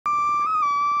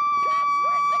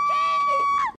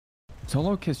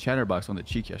Zolo kissed Chatterbox on the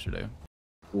cheek yesterday.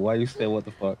 Why you say what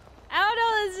the fuck? I don't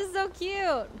know. This is so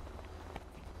cute.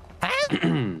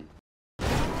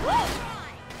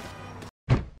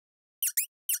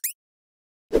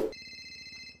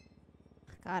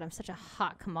 God, I'm such a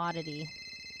hot commodity.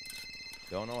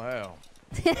 Don't know how.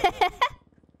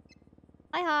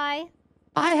 Hi.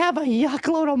 I have a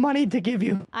yuckload of money to give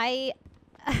you. I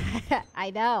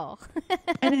know.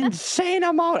 An insane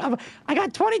amount of. I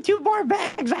got 22 more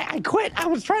bags. I quit. I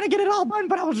was trying to get it all done,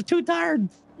 but I was too tired.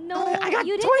 No, I got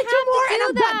you 22 didn't have more, to and do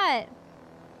I'm that. done.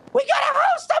 We got a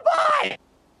house to buy.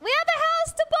 We have a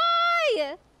house to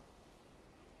buy.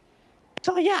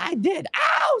 So yeah, I did.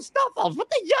 Ow, Snuffles! What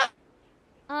the yuck?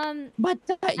 But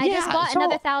I just bought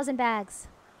another 1,000 bags.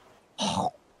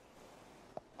 Oh.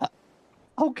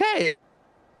 Okay.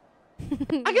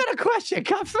 I got a question,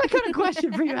 Cups. I got a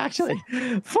question for you, actually. Are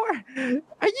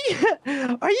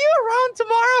you around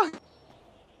tomorrow?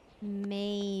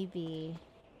 Maybe.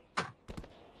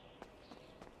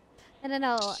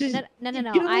 No. You're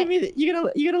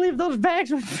gonna leave those bags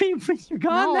with me when you're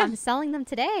gone? No, then? I'm selling them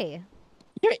today.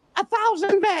 You're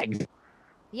 1,000 bags.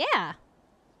 Yeah.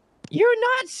 You're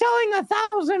not selling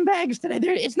 1,000 bags today.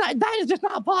 It's not. That is just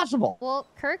not possible. Well,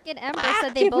 Kirk and Ember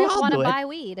said they both want to buy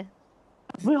weed.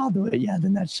 If we all do it, yeah,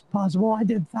 then that's possible. I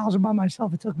did 1,000 by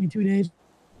myself. It took me 2 days.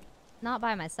 Not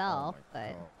by myself,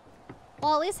 but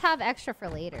well, at least have extra for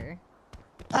later.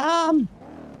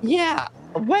 Yeah.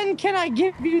 When can I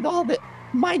give you all the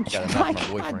my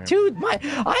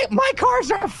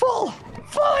cars are full of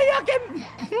yucking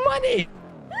money,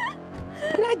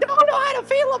 and I don't know how to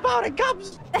feel about it,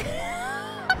 Cubs.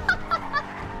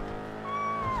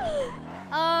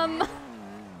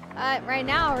 Right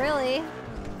now, really.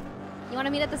 You want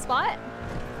to meet at the spot?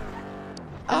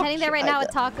 I'm heading there right now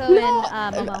with Taco and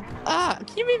Momo.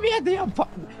 Can you meet me at the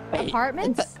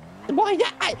apartments? Well, yeah,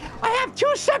 I have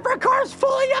 2 separate cars full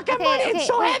of yucca money. It's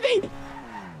so heavy.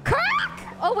 Kirk!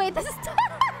 Oh wait, this is.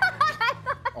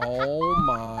 Oh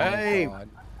my god.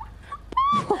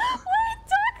 Wait,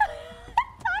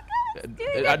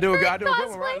 Taco. I do a good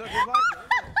one, right?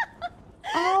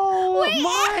 Oh wait.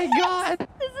 my god.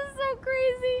 This is so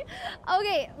crazy.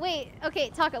 Okay, wait. Okay,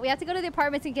 Taco, we have to go to the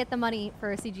apartments and get the money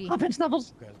for CG. Hop in,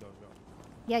 Snuffles.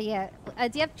 Yeah.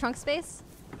 Do you have trunk space?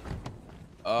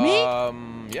 Me?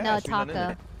 Yeah. No,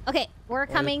 Taco. Okay, we're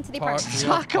coming to the apartment.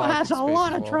 Taco has a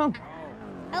lot of trunk.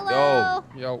 Hello.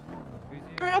 Yo.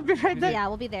 I'll be right there. Yeah,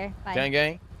 we'll be there. Bye.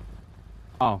 Gang.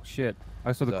 Oh shit!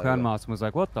 I saw the clown mask and was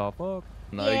like, "What the fuck?"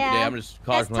 No, yeah, I'm just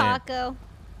that's cosplaying. Taco.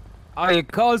 Oh, you're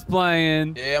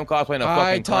cosplaying. Yeah, I'm cosplaying a Hi,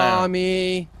 fucking clown.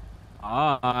 Tommy.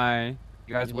 Hi.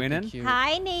 You guys winning?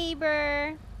 Hi,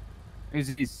 neighbor.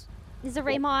 Who's this? This is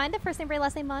Ray Mond. First name Ray,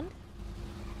 last name Mond.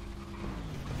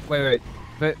 Wait.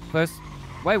 First.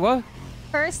 Wait, what?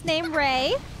 First name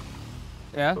Ray.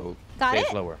 Yeah. Oh, Got it?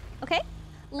 slower. Okay.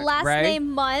 Last Ray?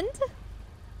 name Mond.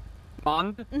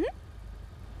 Mond? Mhm.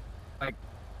 Like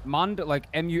Mond, like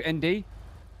M-U-N-D?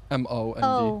 M-O-N-D.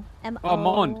 Oh, M-O. Oh,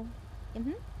 Mond.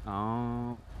 Mm-hmm.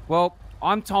 Oh. Well,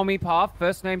 I'm Tommy Puff.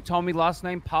 First name Tommy, last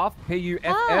name Puff.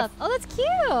 P-U-F-F. Oh, that's cute.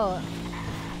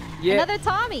 Yeah. Another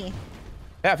Tommy.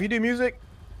 Yeah, if you do music.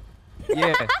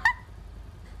 Yeah.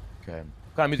 Okay.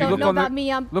 What kind of music? Don't you know do? about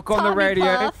me. I'm Look on the Tommy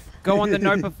radio. Puff. Go on the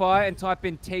Nopify and type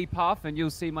in T Puff, and you'll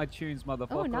see my tunes,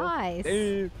 motherfucker. Oh, nice.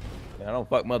 Yeah, I don't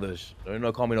fuck mothers. Don't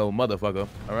no call me no motherfucker.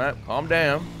 All right, calm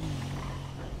down.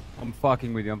 I'm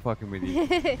fucking with you.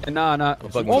 Nah.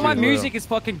 fucking All my with you, music is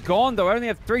fucking gone, though. I only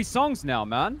have 3 songs now,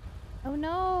 man. Oh,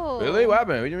 no. Really? What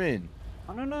happened? What do you mean?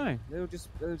 I don't know. They were just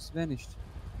vanished.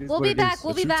 It is We'll what be it back. is.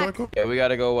 We'll be back. Yeah, we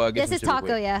gotta go get This some is shit real Taco,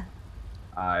 quick. yeah.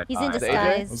 Alright, He's in AJ?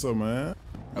 disguise. What's up, man?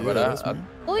 How Yeah, about that's that? me.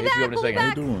 We'll be Hit you back. up in a We'll be second. How you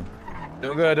back. doing?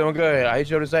 Doing good. I hit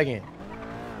you up in a second.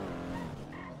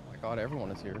 Oh my god,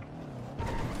 everyone is here.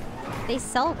 They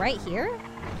sell right here?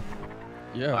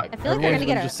 Yeah. I feel like they're gonna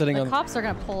get just sitting the on. cops are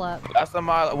gonna pull up. Last time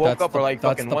I woke That's up for the- like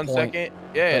that's fucking the 1 point. second.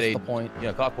 Yeah, That's they. the point.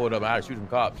 Yeah, cop pulled up. I had to shoot some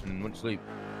cops and went to sleep.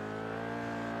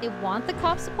 They want the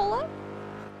cops to pull up?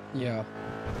 Yeah.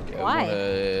 Yeah, Why?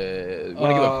 We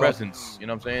wanna give a presence. You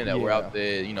know what I'm saying? That we're yeah. out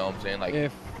there. You know what I'm saying? Like.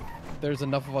 If there's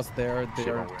enough of us there, they're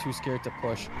Sure. too scared to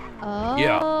push. Oh,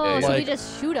 Yeah, so we Like-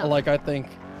 just shoot them. Like I think,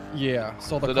 yeah.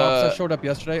 So the So cops that showed up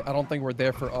yesterday, I don't think were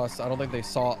there for us. I don't think they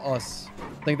saw us.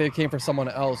 I think they came for someone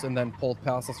else and then pulled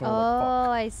past us and we're like, fuck.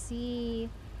 Oh, I see.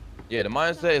 Yeah, the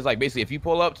mindset is like basically if you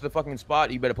pull up to the fucking spot,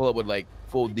 you better pull up with like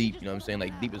full deep. You know what I'm saying?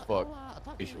 Like deep as fuck.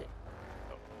 Issue.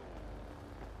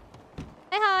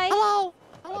 Hi. Hello.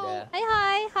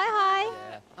 Hi.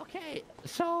 Okay,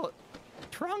 so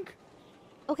trunk.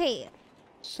 Okay.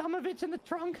 Some of it's in the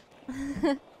trunk.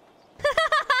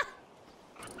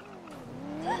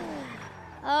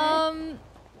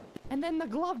 and then the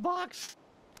glove box,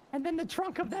 and then the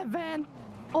trunk of that van.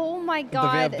 Oh my van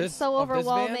god, of it's this- so of this van?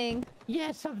 overwhelming.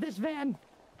 Yes, of this van.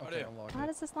 Okay, unlock How it.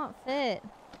 does this not fit?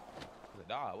 The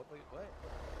dog. What?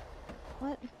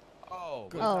 What? Oh.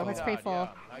 Good. Oh, Oh, it's God, pretty full. Yeah,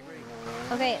 I agree.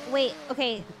 Okay, wait,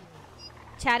 okay.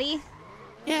 Chatty?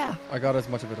 Yeah. I got as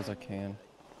much of it as I can.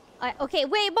 Okay,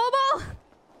 wait, Momo!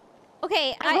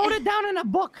 Okay, I wrote it down in a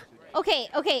book. Okay,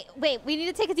 wait, we need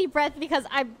to take a deep breath because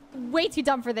I'm way too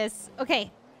dumb for this.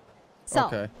 Okay. So,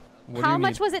 Okay. What do how you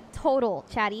much need? was it total,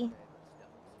 Chatty?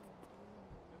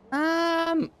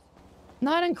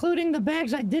 Not including the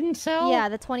bags I didn't sell. Yeah,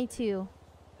 the 22.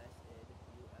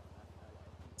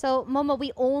 So, Momo,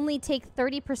 we only take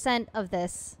 30% of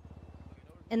this.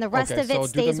 And the rest Okay, of it so do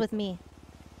stays them- with me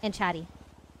and Chatty.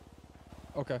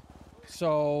 Okay.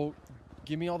 So,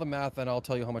 give me all the math, and I'll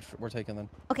tell you how much we're taking then.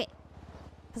 Okay.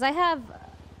 Because I have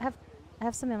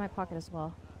some in my pocket as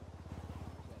well.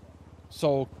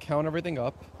 So, count everything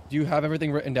up. Do you have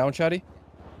everything written down, Chatty?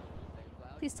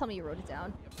 Please tell me you wrote it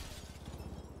down.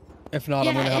 If not, I'm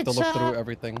Yeah, gonna have to it's, look through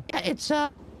everything. Yeah, it's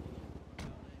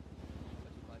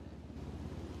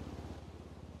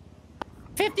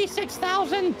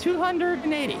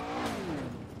 56,280.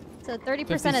 So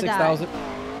 30% of that.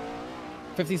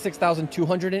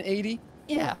 56,280?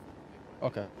 Yeah.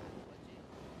 Okay.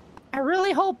 I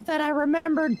really hope that I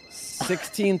remembered.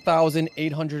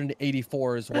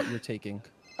 16,884 is what you're taking,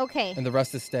 Okay. and the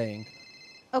rest is staying.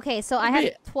 Okay, so I have Yeah.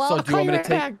 12. So do you want me to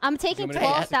take? I'm do taking you want me to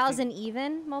take 12,000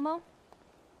 even, Momo.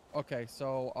 Okay,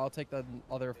 so I'll take the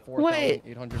other Wait,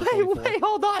 4,844. wait,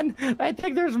 hold on. I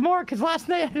think there's more because last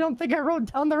night I don't think I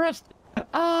wrote down the rest.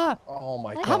 Oh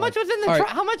my god. How much was in the All trunk?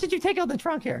 right, How much did you take out the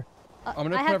trunk here? I'm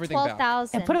gonna I put have everything back.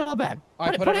 12,000. And put it all back. All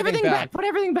right, put put everything everything back. back. Put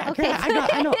everything back. Okay. Yeah,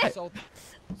 I know.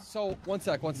 So one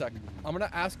sec. I'm gonna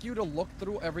ask you to look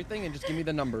through everything and just give me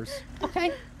the numbers.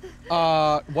 Okay.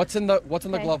 What's in the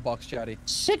Okay. glove box, Chatty?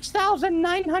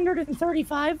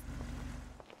 6,935.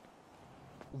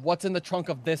 What's in the trunk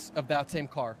of that same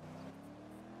car?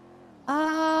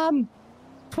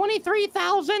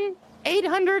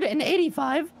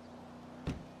 23,885.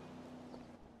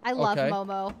 I love Okay.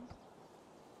 Momo.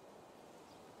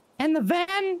 And the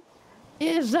van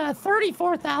is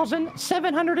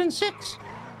 34,706.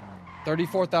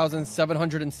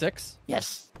 34,706.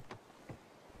 Yes.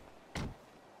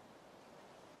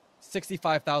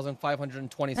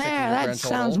 65,526 There, is your that grand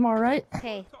sounds total. more right.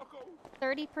 Okay.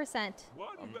 30%.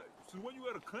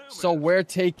 So we're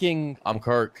taking. I'm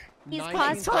Kirk. He's 19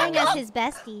 cosplaying as his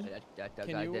bestie.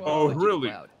 Can you, Oh, really?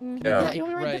 Mhm. Yeah, you want me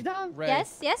to write Ray, this down? Ray,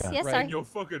 Yes, yes, yes, Ray. sorry. Your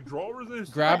fucking drawers and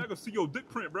shit. Grab- I can see your dick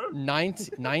print, bro.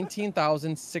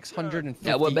 19,658.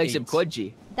 Yeah, what makes him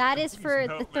Quidgy? That is for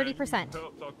the Help, man. 30%.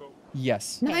 Help, Taco.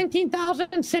 Yes.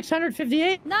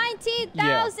 19,658.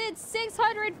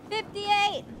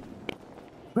 19,658.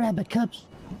 Grab the cups.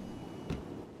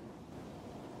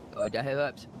 Oh, that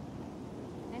helps.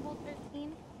 Can I hold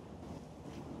 13?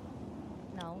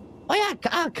 No. Oh yeah,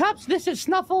 cups. This is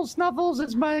Snuffles. Snuffles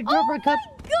is my Oh girlfriend my cup.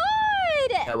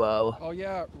 god! Hello. Oh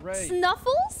yeah, Ray.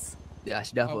 Snuffles? Yeah, I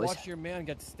Snuffles. watched your man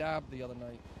get stabbed the other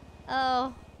night.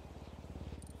 Oh.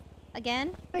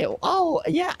 Again? Wait, oh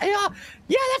yeah.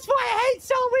 That's why I hate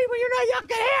selling weed when you're not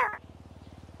yucking hair.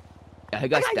 Yeah, he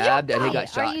got I got stabbed and he yoked got out.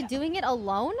 shot. Are you doing it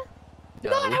alone? No,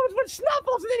 that was with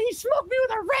Snuffles, and then he smoked me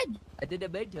with a red. I did a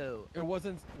mento. It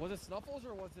wasn't. Was it Snuffles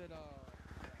or was it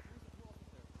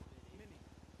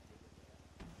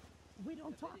We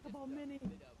don't talk about Minnie.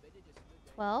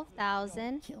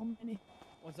 12,000. Kill Minnie.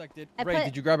 One sec. Did I Ray? put-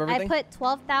 Did you grab everything? I put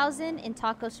 12,000 in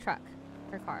Taco's truck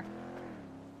or car.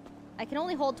 I can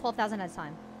only hold 12,000 at a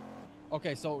time.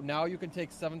 Okay, so now you can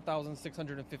take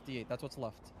 7,658. That's what's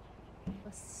left.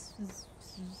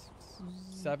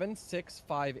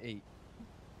 7,658.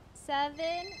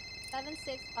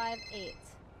 7,658.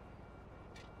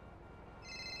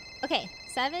 Okay,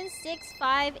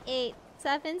 7,658.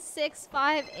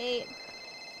 7,658.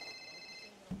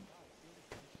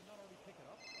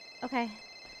 Okay.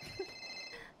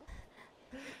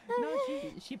 No,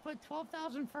 she put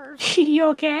 12,000 first. You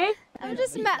okay? I'm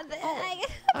just mad. Oh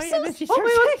yeah, then she started.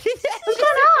 What's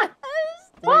going on?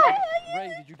 What? Ray,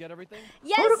 did you get everything?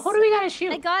 Yes. What do we gotta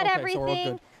shoot? I got Okay, so we're all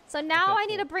everything. good. So now Okay, I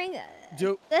need to cool. bring.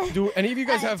 Do any of you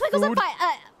guys have Twinkles food? on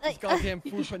fire. This goddamn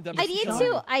food pandemic. I need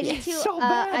to. I need to. so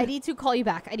bad. I need to call you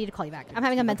back. I need to call you back. I'm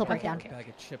having a mental breakdown. Bag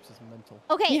of chips is mental.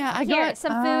 Okay. Yeah, I here, got,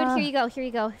 some food. Here you go. Here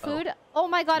you go. Food. Oh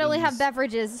my God! I only have Please.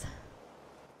 beverages.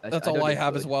 That's all I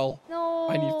have as well. No.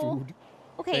 I need food.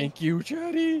 Okay. Thank you,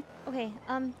 Chatty. Okay.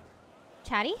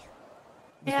 Chatty.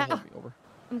 This Yeah. one won't be over.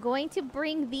 I'm going to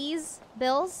bring these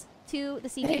bills to the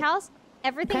CP Hey. house.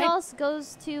 Everything Okay. else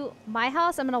goes to my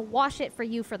house. I'm gonna wash it for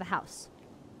you for the house.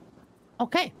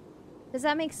 Okay. Does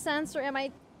that make sense, or am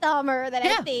I dumber than I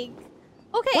Yeah. think?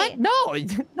 Okay. What? No,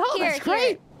 no, Here, that's great.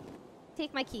 here.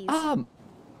 Take my keys.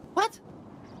 What?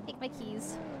 Take my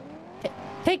keys.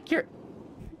 Take your.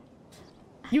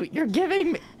 You're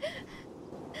giving me.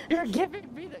 You're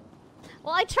giving me the.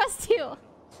 Well, I trust you.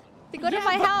 To go to Yeah,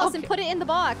 my but- house and okay. put it in the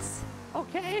box.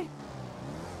 Okay.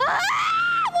 Ah!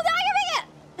 Well, now you're making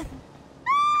it.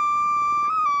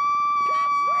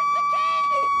 Where's the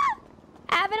key?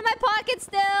 I have it in my pocket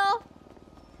still.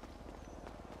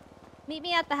 Meet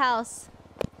me at the house.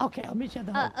 Okay, I'll meet you at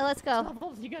the house. Let's go.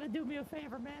 Snuffles, you gotta do me a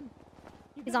favor, man.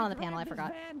 You He's gotta on the panel, drive I this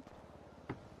forgot. van.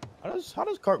 How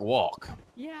does Kirk walk?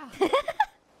 Yeah.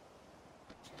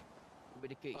 With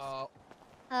the keys. I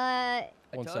I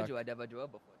One told sec. you I never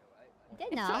drove before, though, right?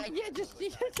 did know. Yeah, just.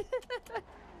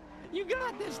 You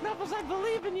got this, Snuffles. I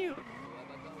believe in you.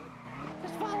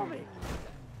 Just follow me.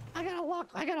 I gotta walk.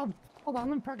 Hold on,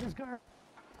 let me park this car.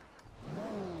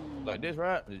 Like this,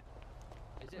 right?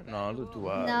 No, a little too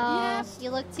wide. No, Yes. you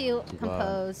look too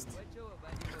composed.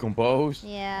 Composed.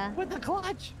 Yeah. With the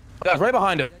clutch. That's right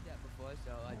behind it. You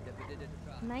got this,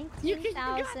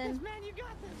 19,000. man. You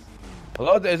got this.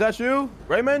 Hello, is that you,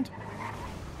 Raymond?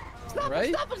 Snuffles, Right?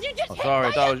 Snuffles, you just Oh, hit sorry,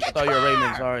 my I thought you were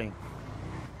Raymond. Sorry.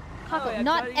 Kako, I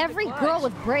not thought you every could girl flash.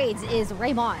 with braids is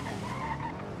Ray Mond.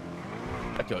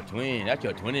 That's your twin. That's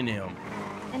your twin in him.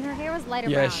 And her hair was lighter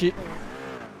Yeah, brown. she- please.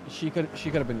 She could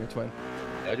have been your twin.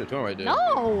 That's your twin right there.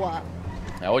 No!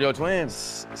 That was your twin.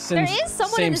 There is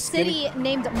someone in Same the skinny- city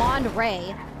named Mond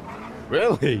Ray.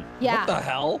 Really? Yeah. What the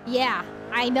hell? Yeah,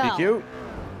 I Be know. cute?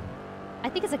 I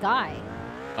think it's a guy.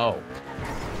 Oh.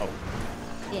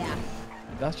 Yeah.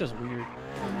 That's just weird.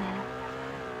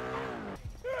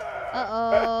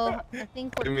 Uh-oh. I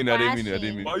think we're I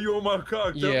didn't mean Why you on my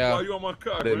cock? Tell me Yeah. why you on my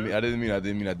cock, I didn't man?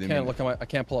 mean. Can't look at my. I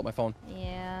can't pull up my phone.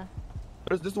 Yeah.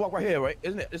 This is the walk right here, right?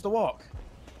 Isn't it? It's the walk.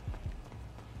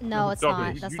 No, it's Dog,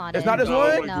 not. you- That's you- not It's it. not this No, one?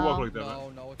 like, you walk No. like that,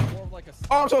 man. No, it's more of like a.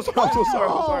 Oh, I'm so sorry. I'm so sorry.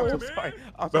 I'm so sorry. I'm No. so sorry.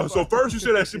 I'm No, so sorry. first you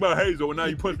said that shit about Hazel, and now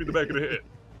you punched me in the back of the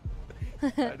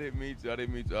head. I didn't mean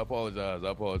to. I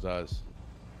apologize.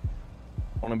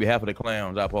 On behalf of the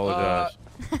clowns, I apologize.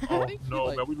 I think No,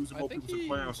 like, man, we losing I more think people to he's,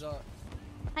 clowns.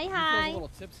 Hi, He feels a hi. little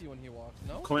tipsy when he walks.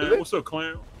 No. Clown, what's up,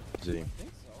 clown? See. I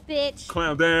think so. Bitch.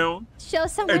 Clown down. Show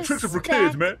some Hey, respect. tricks are for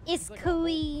kids, man. It's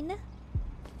Queen.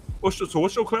 What's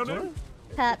your clown name?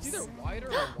 It's Pups. either wider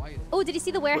or wider. Oh, did you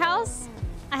see the warehouse?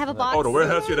 I have a box. Oh, the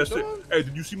warehouse. Yeah, that's it. Hey,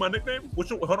 did you see my nickname?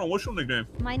 What's your nickname?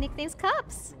 My nickname's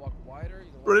Cups. You walk wider.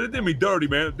 You Bro, they did me dirty,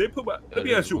 man. They put my. Let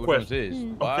me ask you a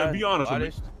question. Okay, be honest with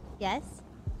me. Yes.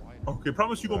 Okay,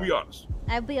 promise you gonna be honest.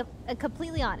 I'll be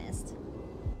completely honest.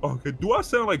 Okay, do I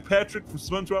sound like Patrick from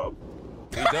SpongeBob?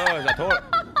 He does. I told.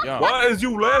 Yeah. Why is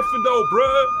you laughing though,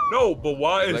 bruh? No, but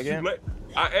why is Again? you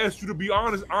I asked you to be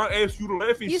honest. I asked you to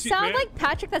laugh and You shit, sound man. like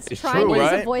Patrick that's It's trying true, to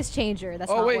use a right? voice changer. That's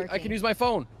Oh not wait, working. I can use my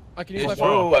phone. I can use It's my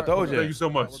phone. true, I told you. Thank you so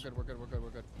much. We're good. We're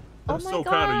good. Oh That's my so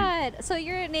kind of god. So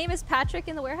your name is Patrick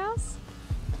in the warehouse?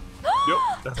 Yep,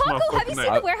 that's my Taco, have you fucking seen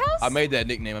name. the warehouse? I made that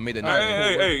nickname. Hey,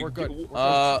 hey, hey. We're good.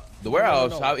 The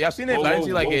warehouse. No. I seen it, but I didn't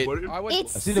see like it. buddy. I would,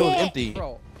 It's I seen it was sick. empty.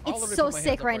 Bro, It's I'll literally so put my hands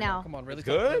sick up right now. Come on, really?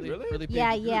 Good? Really, Really? really big.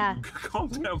 Yeah, yeah. Calm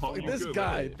down, man. You This good,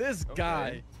 guy, man. this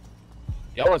guy.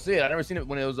 Y'all want to see it? I never seen it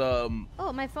when it was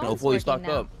Oh, my phone's fully working stocked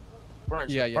now. up.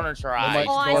 Furniture, Yeah, yeah. Furniture. Go try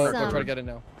Awesome. to get it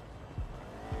now.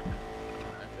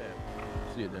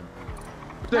 See it then.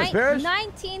 Nin- Paris?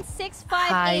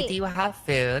 19658. you have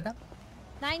food?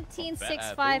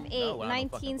 19658. No, I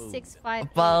don't fucking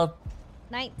 19658. Well,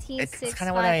 19658. it's kind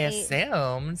of what I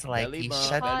assumed. Like, Belly you bump,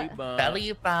 should. belly bump.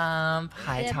 Belly bump.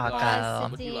 Hi, Lip Taco.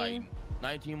 gloss. What you like?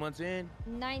 19 months in?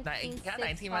 Yeah,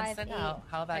 19 months in now.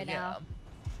 How about right you? now.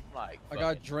 Like, I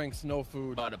got drinks, no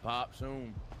food. about to pop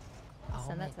soon. Oh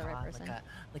Send my that to the right God, person.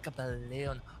 like a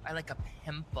balloon or like a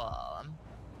pimple.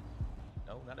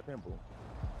 No, not a pimple.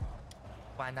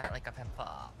 Why not like a pimple?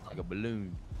 Like a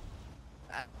balloon.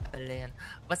 A balloon.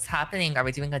 What's happening? Are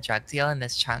we doing a drug deal in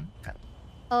this chunk?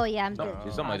 Oh, yeah, I'm Something,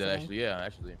 good. something like that, Pausing. actually. Yeah,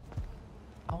 actually.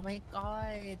 Oh my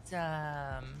God.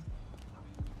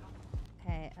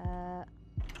 Okay,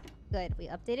 good. We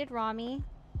updated Rami.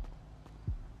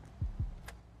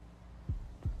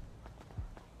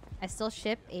 I still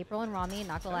ship April and Rami,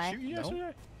 not gonna lie.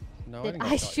 No, Did didn't I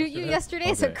get shot shoot you yesterday?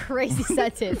 It's a Okay. crazy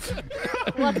sentence.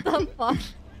 What the fuck?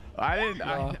 I didn't.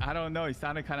 I don't know. He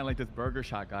sounded kind of like this burger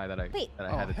shot guy that I Wait,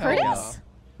 had to hell tell. Curtis?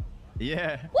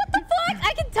 Yeah. What the fuck?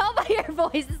 I can tell by your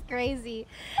voice. It's crazy.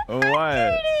 What?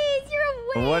 Curtis,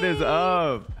 you're a What is wig.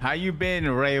 up? How you been,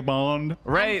 Ray Mond?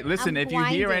 Ray, listen. I'm If you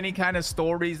hear blinded. any kind of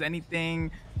stories, anything,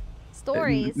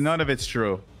 Stories? none of it's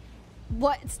true.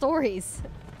 What stories?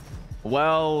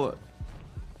 Well,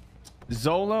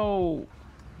 Zolo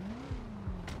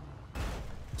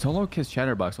kissed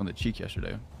Chatterbox on the cheek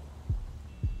yesterday.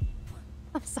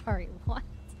 I'm sorry, what?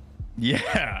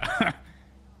 Yeah.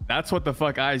 That's what the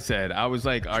fuck I said. I was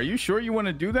like, are you sure you want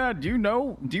to do that? Do you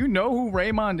know who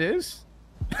Ray Mond is?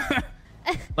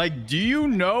 Like, do you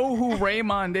know who Ray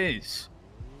Mond is?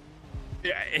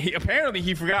 Apparently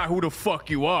he forgot who the fuck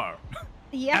you are.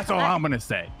 Yeah. That's all I'm gonna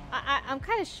say. I'm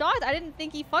kind of shocked. I didn't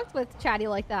think he fucked with Chatty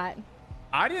like that.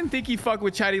 I didn't think he fucked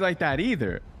with Chatty like that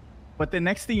either. But the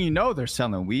next thing you know, they're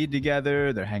selling weed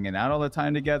together. They're hanging out all the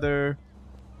time together.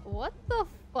 What the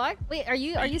fuck? Wait, are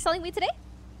you selling weed today?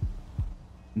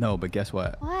 No, but guess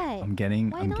what? What? I'm getting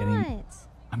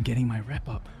my rep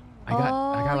up. I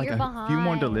got like a few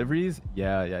more deliveries.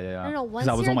 Yeah. No, once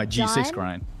I was on my G6 done,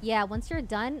 grind. Yeah, once you're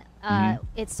done,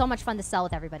 it's so much fun to sell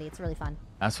with everybody. It's really fun.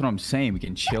 That's what I'm saying. We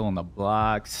can chill on the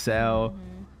block, sell.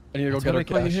 I need to go get our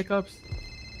cash. Hiccups.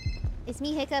 It's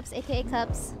me, Hiccups, aka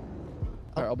Cups.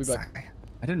 Alright, I'll be back. Sorry.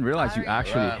 I didn't realize you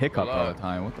actually hiccup all the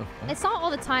time. What the fuck? It's not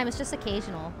all the time. It's just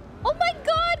occasional. Oh my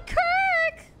God,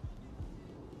 Kirk!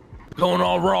 Going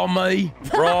on, raw me,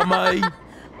 raw me.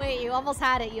 Wait, you almost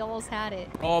had it. You almost had it.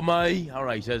 Raw me. All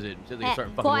right, he says it. He says like a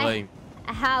certain fucking way.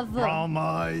 I have Raw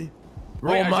me.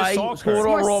 Raw me. What's going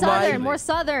on, raw me? More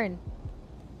southern.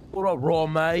 What up, raw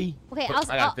me? Okay,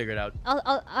 I gotta figure it out.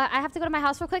 I have to go to my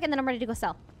house real quick, and then I'm ready to go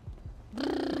sell.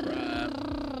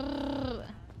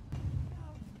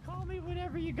 Call me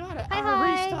whenever you got it.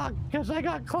 Hi. Restock, because I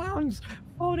got clowns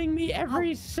phoning me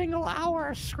every single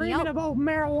hour screaming about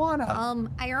marijuana.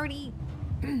 I already...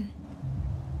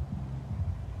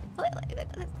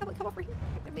 Come over here.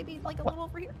 Maybe like a little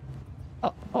over here.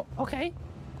 Oh, okay.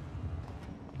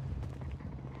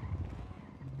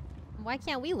 Why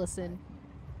can't we listen?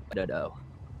 I don't know.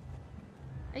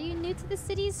 Are you new to the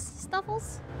city's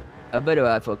Snuffles? I've been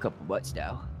around for a couple months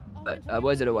now, but I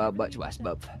wasn't around much last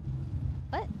month.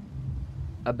 What?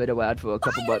 I've been around for a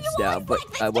couple months now, but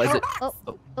I wasn't. Oh.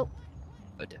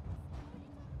 But,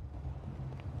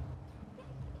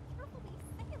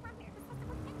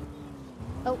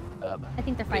 Oh, I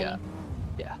think they're fighting.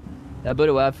 Yeah. I've been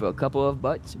around for a couple of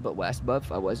months, but last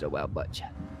month I wasn't around much.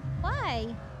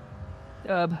 Why?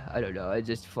 I don't know. I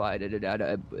just flying in and out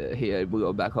of here and we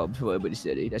go back home to Liberty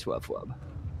City. That's where I'm from.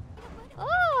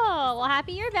 Oh, well,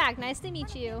 happy you're back. Nice to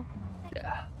meet you.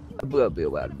 Yeah. I'm gonna be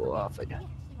around more often.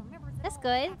 That's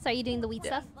good. So are you doing the weed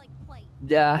stuff?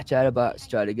 Yeah, Chatterbox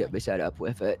trying to get me set up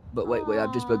with it. But wait,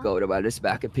 I've just been going around and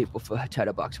smacking people for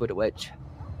Chatterbox with a winch.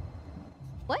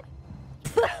 What?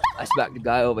 I smacked the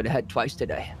guy over the head twice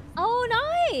today. Oh,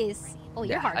 nice. Oh,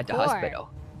 you're hardcore. At the hospital.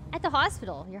 At the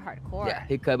hospital, you're hardcore. Yeah,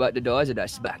 he came out the doors and I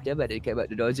smacked him, and then he came out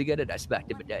the doors again and I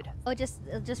smacked him dead. Oh, just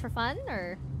for fun,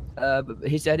 or?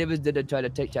 He said he was gonna try to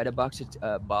take Chatterbox's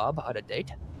Bob on a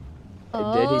date.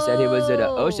 And then he said he was gonna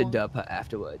ocean dump her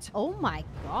afterwards. Oh my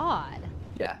God.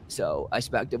 Yeah, so I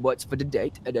smacked him once for the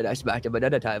date, and then I smacked him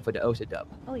another time for the ocean dump.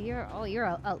 Oh, you're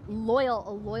a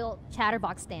loyal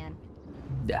Chatterbox stan.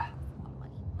 Yeah.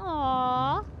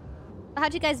 Aww.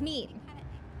 How'd you guys meet?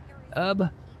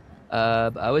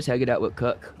 I was hanging out with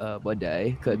Cook one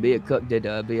day, cause me and Cook did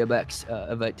a BMX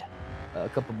event a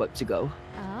couple months ago.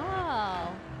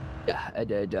 Oh. Yeah, and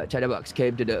then Chatterbox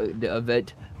came to the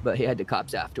event, but he had the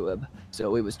cops after him,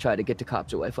 so we was trying to get the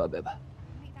cops away from him.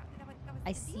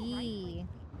 I see.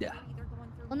 Yeah.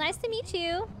 Well, nice to meet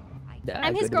you. Yeah,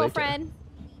 I'm his girlfriend.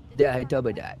 Yeah, he told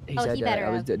me that. He said he better I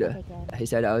was have. gonna. Okay, good. He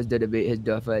said I was gonna meet his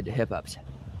girlfriend, Hip Hops.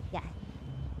 Yeah.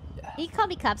 You can call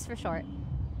me Cups for short.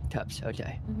 Cups,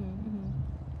 okay.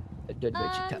 I did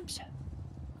mention Cups.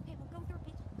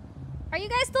 Are you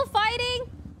guys still fighting?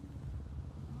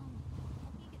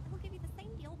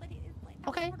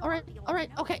 Okay, all right,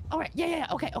 yeah,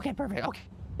 okay, perfect, okay.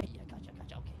 Yeah, gotcha,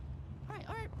 okay.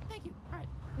 All right, thank you, all right.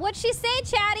 What'd she say,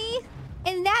 Chatty?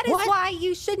 And that is why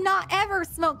you should not ever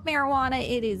smoke marijuana.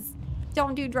 It is,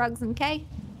 don't do drugs, okay?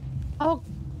 Oh,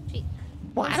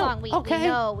 Well, we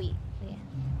know we.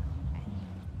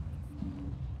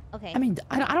 Okay. I mean,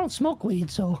 I don't smoke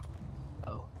weed, so.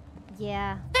 Oh.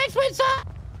 Yeah. Thanks, Winsong!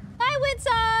 Bye,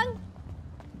 Winsong!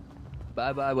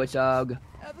 Bye, Winsong.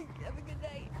 Have a good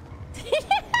day.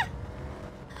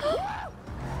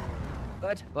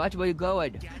 Watch where you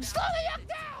going. Slow the up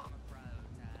down!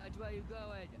 Watch where you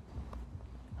going.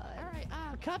 Alright,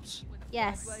 Cups?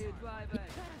 Yes.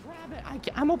 Grab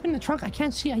it. I'm opening the trunk. I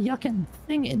can't see a yucking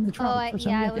thing in the trunk.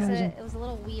 Yeah, it was a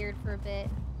little weird for a bit.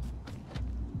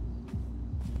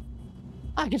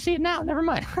 I can see it now. Never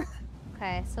mind.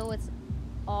 Okay, so it's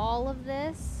all of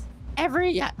this?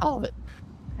 Yeah, all of it.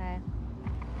 Okay.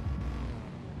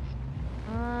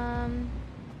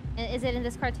 Is it in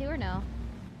this car too or no?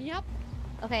 Yep.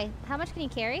 Okay. How much can you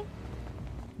carry?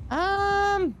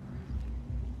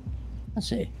 Let's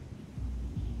see.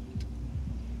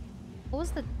 What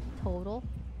was the total?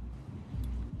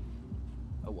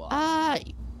 Oh wow.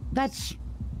 That's.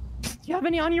 Do you have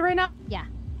any on you right now? Yeah.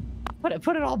 Put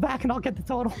it all back and I'll get the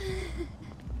total.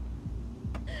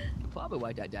 Probably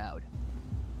wiped that down.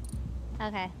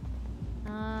 Okay.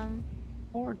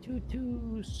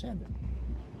 4227.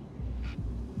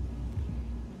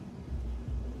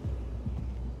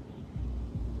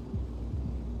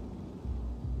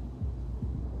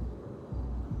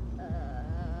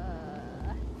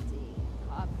 Let's see.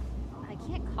 I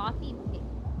can't copy.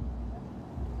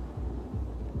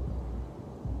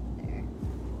 There.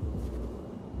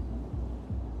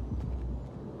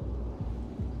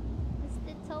 What's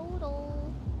the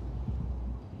total?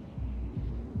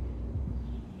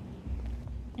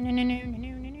 No.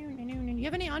 Do you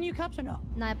have any on you cups or no?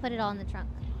 No, I put it all in the trunk.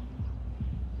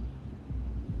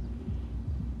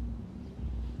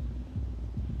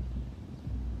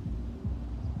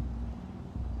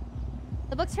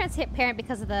 The book's transparent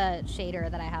because of the shader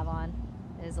that I have on.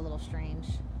 It is a little strange.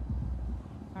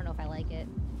 I don't know if I like it.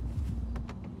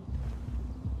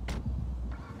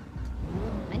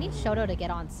 I need Shoto to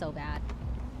get on so bad.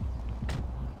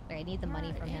 Sorry, I need the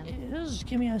money from him. Just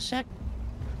give me a sec.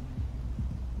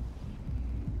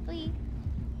 Please.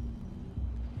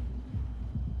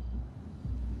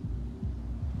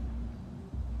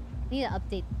 I need to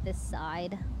update this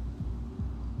side.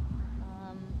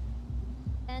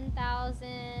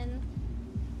 10,000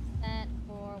 sent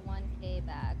for 1K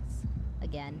bags.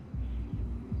 Again.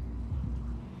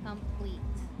 Complete.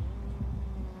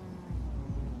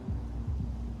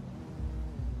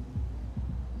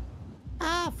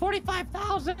 Ah,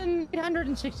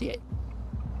 45,868.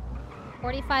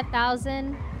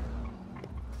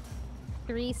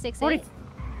 45,368.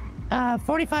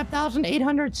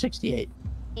 45,868.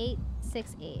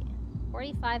 868.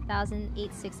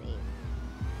 45,868.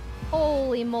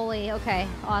 Holy moly. Okay,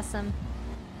 awesome.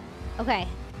 Okay.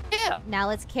 Yeah. Now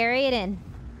let's carry it in.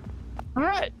 All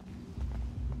right.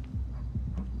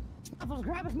 Snuffles,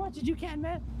 grab as much as you can,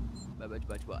 man.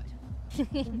 Much what?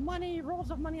 Money,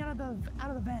 rolls of money out of the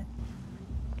van.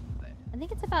 I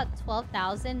think it's about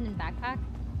 12,000 in backpack.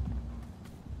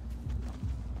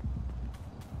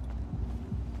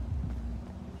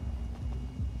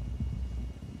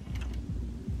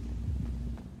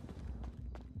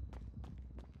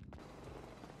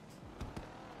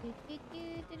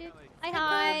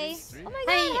 Hi. Oh my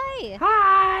god,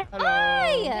 hi.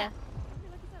 Hi.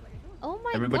 Oh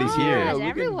my Everybody's gosh, here. Yeah, we can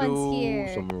everyone's do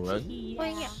here. some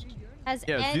runs. Has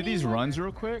Yeah, let's do these anyone- runs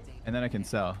real quick, and then I can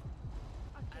sell.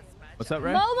 What's up,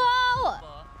 Ray? Momo!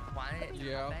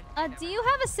 Yeah. Do you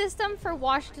have a system for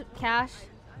washed cash?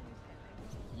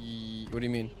 What do you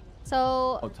mean?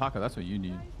 So, Oh, Taco, that's what you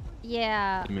need.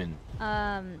 yeah. I mean,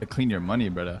 To clean your money,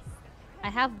 brother. I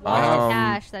have washed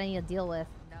cash that I need to deal with.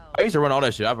 I used to run all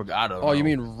that shit. I forgot. Oh, you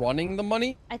mean running the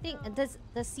money? I think, does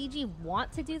CG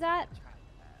want to do that?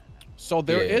 So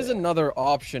there is Yeah. another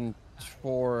option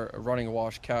for running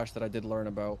wash cash that I did learn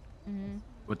about. Mm-hmm.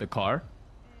 With the car?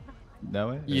 That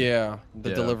way? Yeah, the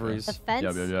Yeah, deliveries. The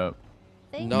fence Yep.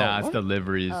 thing? No. Nah, it's what?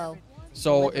 deliveries. Oh.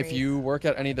 So if Deliveries. you work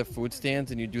at any of the food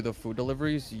stands and you do the food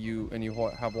deliveries, you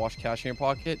have wash cash in your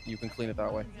pocket, you can clean it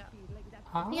that way.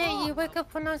 Yeah, you wake up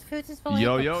for those foods as well.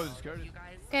 Yo,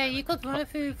 Yeah, you could run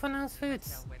food for those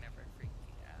foods.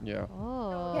 Yeah.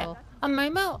 Oh. Yeah.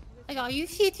 Momo, are you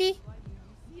CT?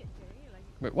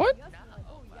 Wait, what?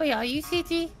 Wait, are you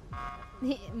CT?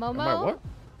 Momo? Am I what?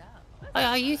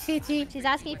 Are you CT? She's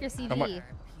asking if you're CG. Am I-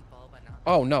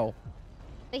 Oh no.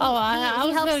 But Oh, I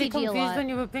was helps really CG a confused lot. when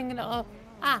you were bringing it up.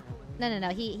 Ah, No.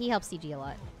 He helps CG a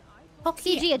lot.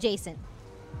 okay. CG adjacent.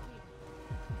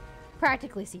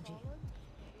 Practically CG.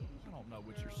 I don't know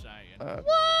what you're saying.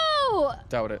 Whoa!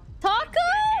 Doubt it. Taco?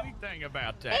 Anything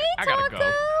about that? Hey, I gotta Taco!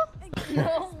 go.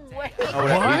 No way.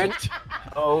 What?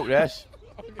 Oh, that's.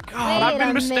 God, I've Wait been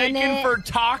a mistaken minute. for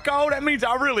Taco. That means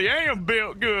I really am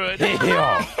built good.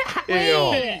 Yeah.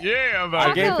 Wait. Yeah, but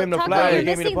I gave him the Taco, flower. you're He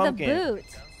gave me the missing pumpkin. boot.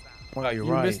 Oh, God, you're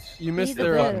You right. missed Need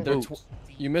their, the their boots.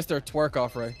 you missed their twerk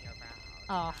off, Ray.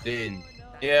 Oh. Then,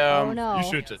 yeah. Oh no. you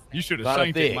should have Lot of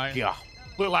seen thick. it, man. Yeah.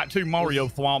 Look like two Mario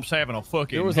thwomps having a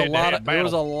fucking There was a lot of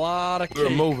battle.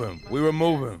 We were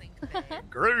moving.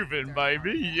 Grooving,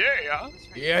 baby. Yeah.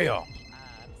 Yeah.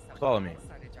 Follow me.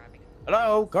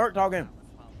 Hello, Kurt talking.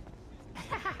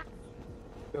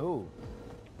 Who?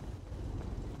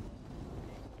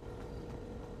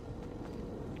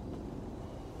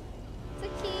 It's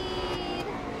a kid.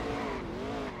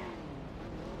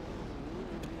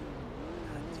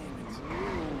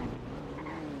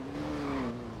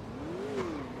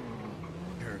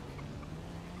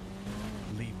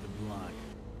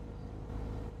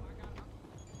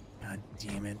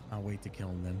 Damn it. I'll wait to kill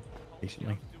him then.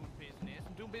 Patiently.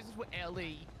 I'm doing business with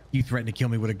Ellie. You threatened to kill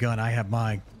me with a gun. I have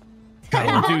mine. I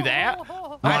didn't do that.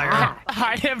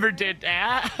 I never did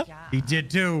that. He did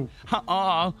too.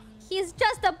 He's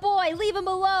just a boy. Leave him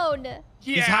alone.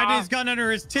 He's hiding his gun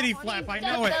under his titty flap. I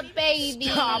know it. Just a baby.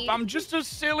 Stop. I'm just a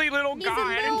silly little He's guy. a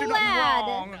I didn't do little lad.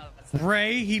 nothing wrong.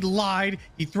 Ray, he lied.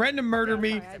 He threatened to murder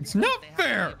me. It's not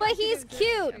fair. But he's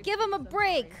cute. Give him a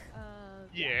break.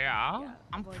 Yeah,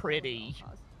 I'm pretty.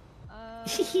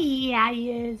 Yeah,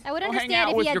 he is. I would I'll hang understand out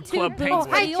if with he your had two club boots, penguin.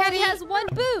 but he only has one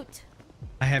boot.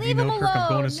 I have Leave you know, him Kirk, I'm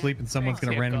going alone. to sleep and someone's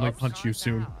going to randomly punch you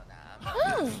soon.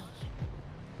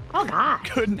 Oh, God.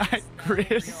 Good night,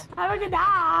 Chris. Have a good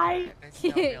night.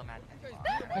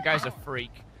 That guy's a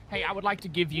freak. Hey, I would like to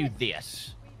give you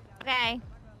this. Okay.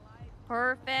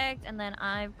 Perfect. And then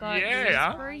I've got Yeah.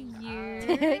 this for you.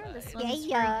 This one's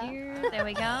for you. There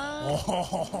we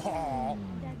go.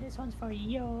 This one's for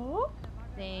you.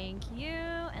 Thank you.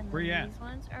 And Where you then at? these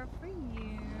ones are for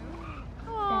you.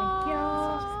 Thank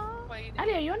you.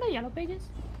 Ellie, are you on the yellow pages?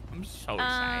 I'm so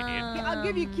excited. Yeah, I'll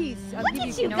give you keys. I'll Look give at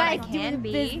you you keys. guys doing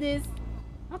business.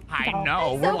 I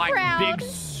know. I'm We're so like proud. big,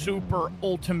 super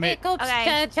ultimate.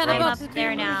 Okay, Chatterbox I'm up is there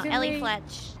doing now. recently. Ellie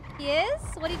Fletch. He is?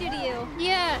 What did he do to you?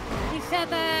 Yeah, he said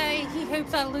that he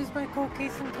hopes I lose my cold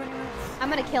case in 20 minutes. I'm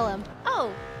gonna kill him.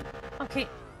 Oh. Okay.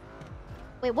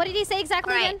 Wait, what did he say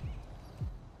exactly again?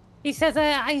 He says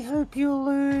I hope you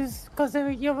lose because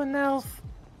you're an elf.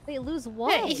 Wait, lose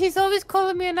what? Yeah, he's always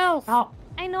calling me an elf. Oh.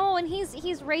 I know, and he's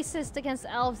racist against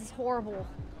elves. It's horrible.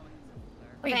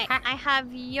 Wait, Okay, I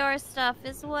have your stuff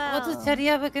as well. What does Teddy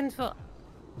have against for?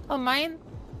 Oh, mine?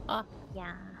 Oh.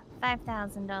 Yeah,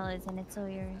 $5,000 and it's all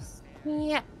yours.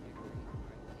 Yeah.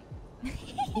 Here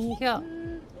you go.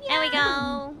 There we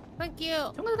go. Thank you.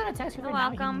 Someone's gonna text you You're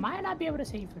right now. welcome. He might not be able to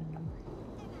save you.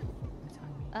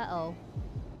 Uh-oh.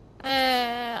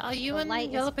 Are you The in light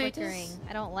yellow is flickering. pages?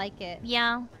 I don't like it.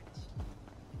 Yeah.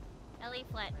 Ellie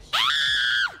Fletch.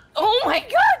 Oh my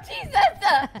god, Jesus!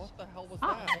 What the hell was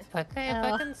that? Okay, if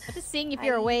I can... Just seeing if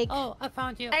you're awake. Oh, I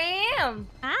found you. I am.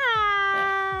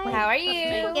 Hi. How are you?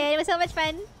 Good. It was so much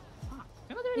fun.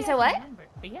 You said what?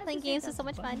 Playing games was so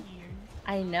much fun.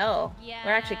 I know. Yeah.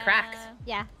 We're actually cracked.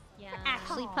 Yeah. Yeah.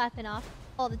 Actually popping off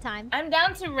all the time. I'm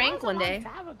down to rank one day.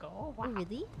 Oh,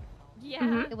 really? Yeah.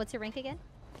 Okay, what's your rank again?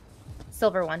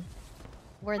 Silver one.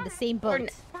 We're in the same boat.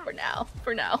 For now.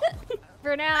 For now.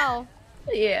 For now.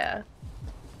 Yeah.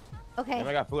 Okay. If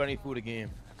I got food, I need food again.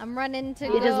 I'm running to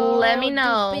You just go let me do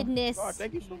know. business. Oh,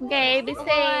 thank you so much. Okay, be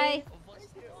Bye. safe.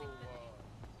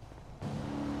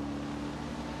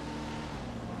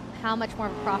 How much more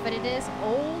of a profit it is?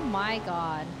 Oh my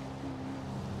god.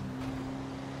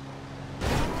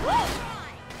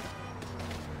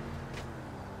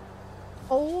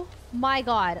 Oh my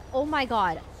god. Oh my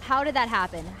god. How did that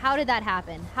happen? How did that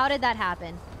happen? How did that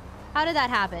happen? How did that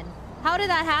happen? How did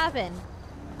that happen?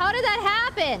 How did that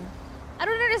happen? I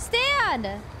don't understand.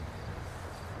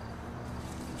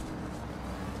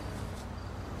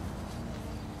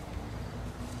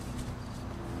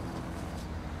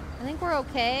 I think we're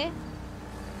okay.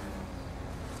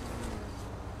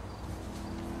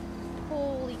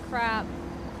 Holy crap.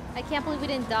 I can't believe we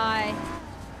didn't die.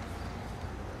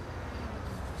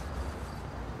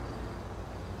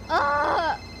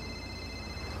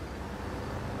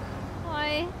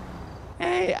 Why?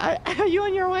 Hey, are you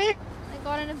on your way? I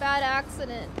got in a bad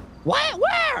accident. What?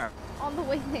 Where? On the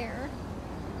way there.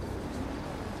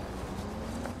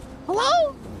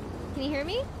 Hello? Can you hear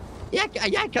me? Yeah,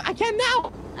 I can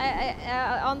now.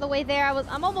 On the way there,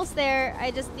 I'm almost there.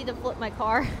 I just need to flip my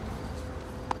car.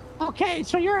 Okay,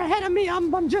 so you're ahead of me.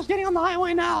 I'm just getting on the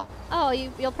highway now. Oh,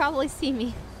 you'll probably see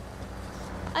me.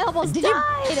 I almost Did you-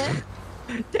 died.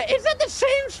 Is that the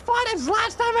same spot as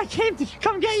last time I came to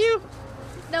come get you?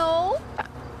 No.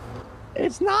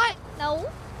 It's not? No.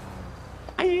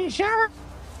 Are you sure?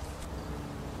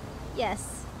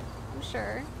 Yes, I'm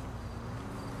sure.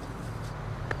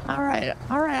 All right.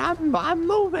 I'm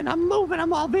moving.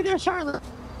 I'll be there shortly.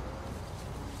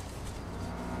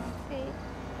 Okay.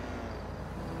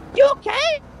 You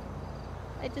okay?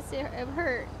 I'm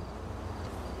hurt.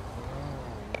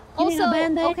 You need a Also,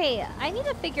 Band-Aid? okay, I need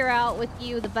to figure out with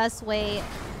you the best way.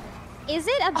 Is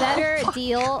it a better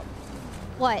deal?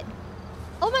 What?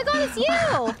 Oh my god, it's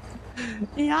you!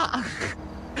 Yeah.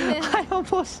 I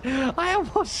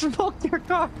almost smoked your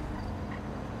car.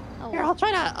 Oh, Here, I'll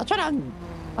try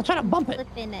to bump it. flip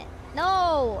in it.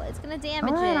 No, it's gonna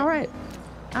damage it. All right.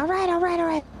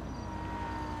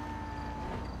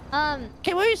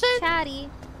 Okay, what are you saying? Chatty,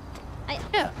 I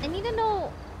need to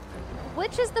know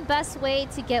which is the best way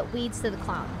to get weeds to the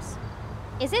clowns.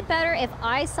 Is it better if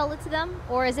I sell it to them,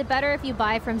 or is it better if you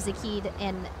buy from Zakid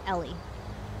and Ellie?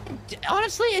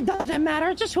 Honestly, it doesn't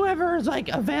matter. Just whoever is like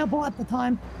available at the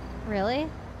time. Really?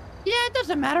 Yeah, it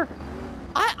doesn't matter.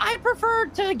 I prefer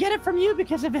to get it from you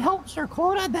because if it helps your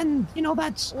quota, then you know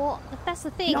that's. Well, that's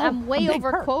the thing. You know, I'm way a big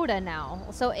over perk. quota now,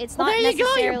 so it's Well, not there you go.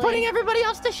 necessarily. You're putting everybody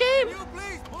else to shame.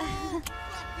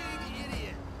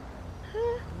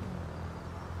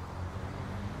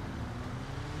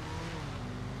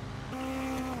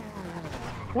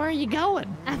 Where are you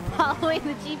going? I'm following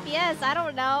the GPS. I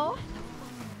don't know.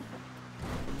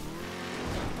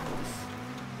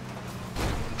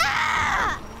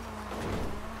 Ah!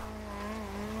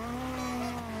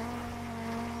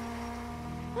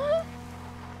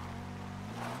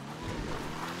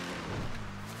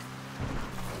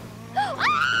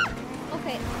 Ah!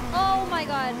 Okay. Oh my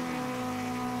god.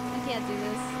 I can't do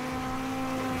this.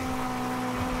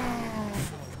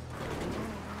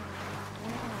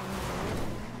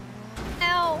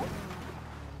 Ow.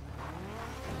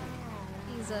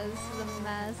 Jesus, this is a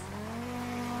mess.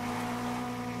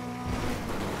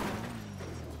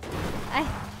 I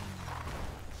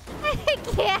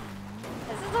can't.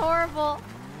 This is horrible.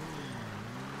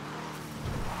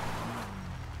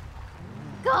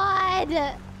 God.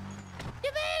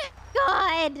 You made it.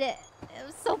 God. It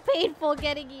was so painful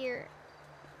getting here.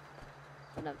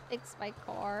 I'm gonna fix my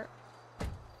car.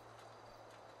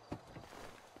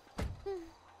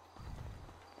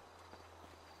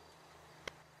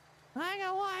 I ain't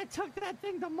gonna lie, I took that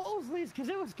thing to Mosley's because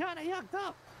it was kind of yucked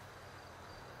up.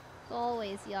 It's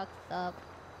always yucked up.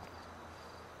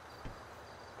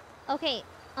 Okay,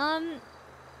 oh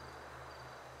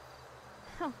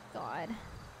god.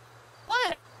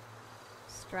 What?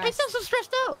 Stressed. I sound so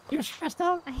stressed out. You're stressed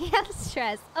out? I am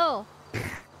stressed. Oh.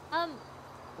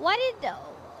 Why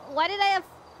did I have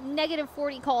negative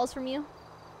 40 calls from you?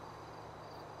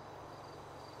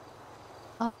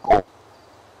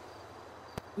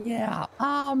 Yeah,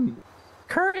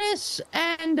 Curtis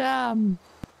and,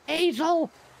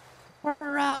 Hazel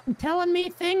were, telling me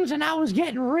things and I was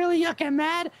getting really yucking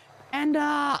mad. And,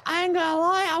 I ain't gonna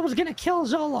lie, I was gonna kill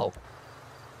Zolo.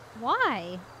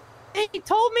 Why? He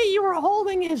told me you were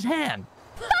holding his hand.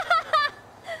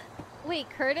 Wait,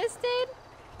 Curtis did?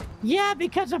 Yeah,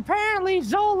 because apparently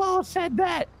Zolo said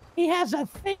that he has a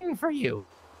thing for you.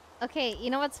 Okay, you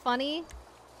know what's funny?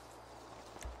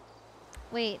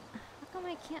 Wait, how come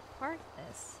I can't park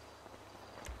this?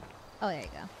 Oh, there you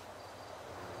go.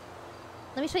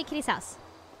 Let me show you Kitty's house.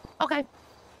 Okay.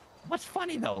 What's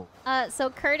funny, though? So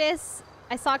Curtis,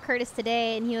 I saw Curtis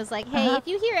today, and he was like, hey, if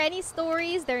you hear any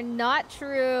stories, they're not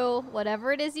true.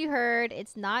 Whatever it is you heard,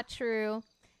 it's not true.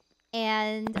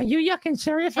 And... Are you yucking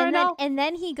serious right now? And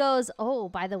then he goes, oh,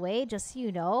 by the way, just so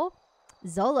you know,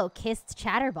 Zolo kissed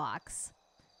Chatterbox.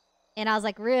 And I was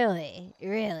like, really?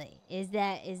 Really? Is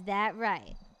that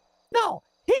right? No,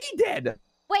 he did.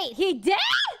 Wait, he did?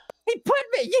 He came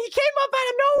up out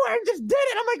of nowhere and just did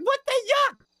it. I'm like, what the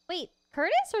yuck? Wait,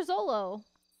 Curtis or Zolo?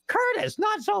 Curtis,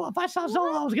 not Zolo. If I saw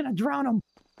Zolo, I was gonna drown him.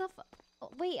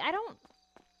 Wait, I don't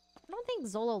think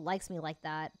Zolo likes me like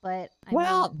that, but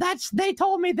they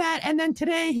told me that, and then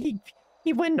today he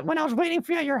when I was waiting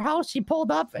for you at your house, he pulled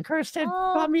up and Curtis said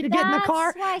got me to get in the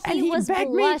car, and he was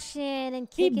begged blushing me. and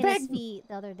kicking his feet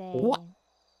the other day. What?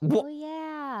 Oh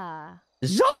yeah.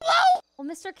 Zolo! Well,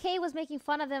 Mr. K was making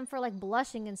fun of him for like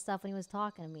blushing and stuff when he was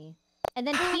talking to me. And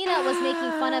then Peanut was making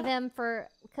fun of him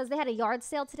because they had a yard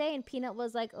sale today, and Peanut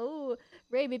was like, oh,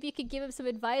 Ray, maybe you could give him some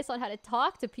advice on how to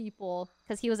talk to people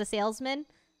because he was a salesman.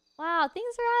 Wow,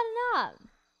 things are adding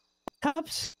up.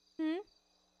 Cups? Hmm?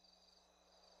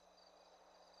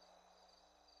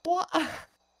 What?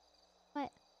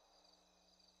 What?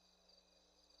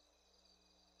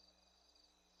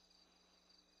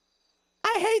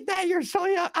 I hate that you're so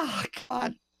young. Oh,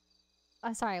 God.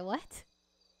 I'm sorry, what?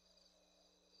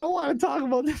 I don't want to talk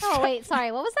about this. Oh, wait,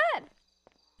 sorry, what was that?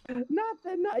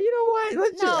 Nothing. No, you know what?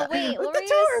 Let's wait, what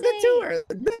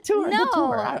the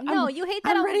tour. No, you hate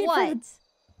that on what?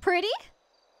 Pretty?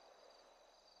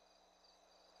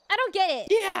 I don't get it.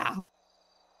 Yeah.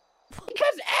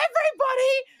 Because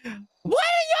everybody... Why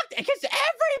are you... Because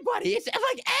everybody... It's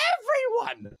like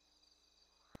everyone.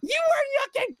 You were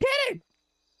yucking kidding.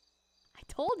 I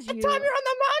told you. The time you're on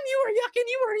the mountain, you were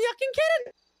yucking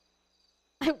kidding.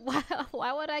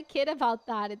 Why would I kid about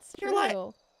that? It's true. You're like,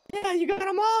 yeah, you got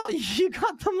them all. You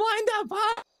got them lined up,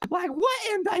 huh? Like,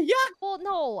 what in the yuck? Well,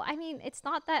 no. I mean, it's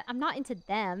not that... I'm not into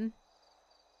them.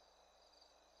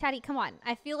 Chatty, come on.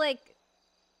 I feel like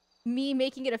me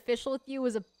making it official with you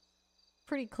was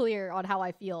pretty clear on how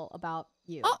I feel about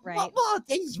you, Oh, right?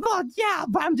 well, yeah,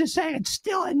 but I'm just saying it's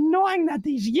still annoying that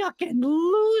these yucking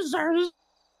losers.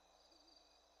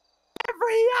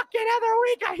 Every yucking other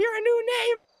week I hear a new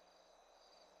name.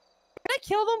 Can I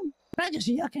kill them? Can I just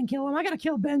yucking kill them? I gotta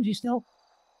kill Benji still.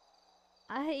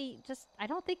 I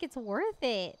don't think it's worth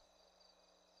it.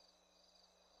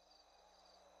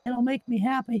 It'll make me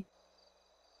happy.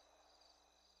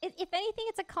 If anything,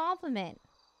 it's a compliment.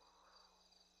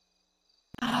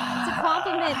 It's a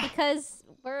compliment because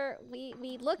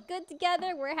we look good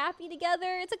together. We're happy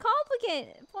together. It's a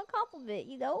compliment,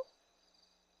 you know?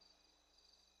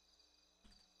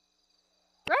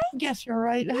 Right? I guess you're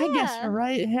right. Yeah. I guess you're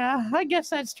right. Yeah, I guess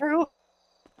that's true.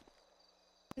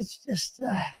 It's just,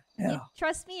 You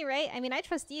trust me, right? I mean, I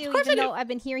trust you, Of course even I do. though I've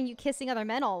been hearing you kissing other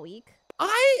men all week.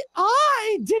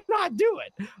 I did not do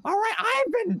it. All right,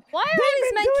 I've been. Why are all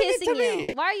these men kissing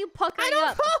you? Why are you puckering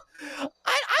up? I'm not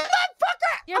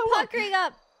pucker. You're puckering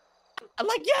up.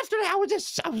 Like yesterday, I was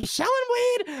selling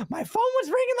weed. My phone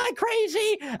was ringing like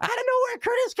crazy. Out of nowhere,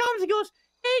 Curtis comes and goes,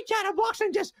 "Hey, Chatterbox,"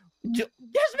 and just gives me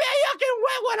a yucking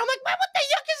wet one. I'm like, "Man, what the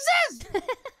yuck is this?"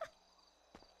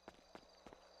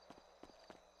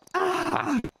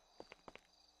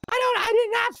 I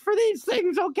didn't ask for these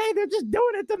things, okay? They're just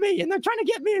doing it to me, and they're trying to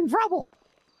get me in trouble.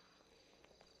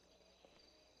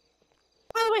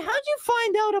 By the way, how'd you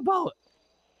find out about...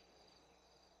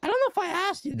 I don't know if I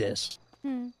asked you this.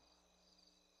 How'd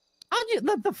you...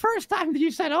 The first time that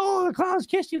you said, "Oh, the clowns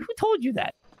kissed you," who told you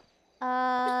that?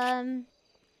 Let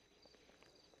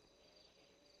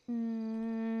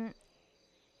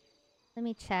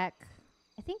me check.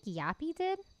 I think Yappy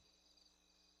did.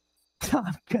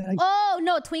 I'm gonna... Oh,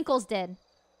 no, Twinkles did.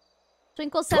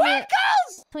 Twinkles sent me...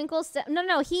 Twinkles said...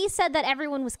 No, he said that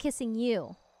everyone was kissing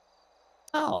you.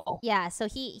 Oh. Yeah, so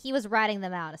he was ratting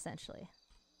them out, essentially.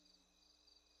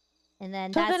 And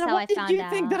then So that's then how I why did found you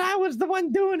out. think that I was the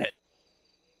one doing it?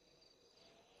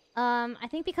 I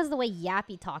think because of the way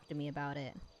Yappy talked to me about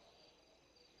it.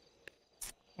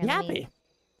 Here, let me-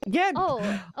 Yappy? Again?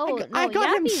 I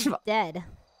got him Yappy's dead.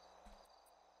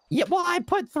 Yeah, well, I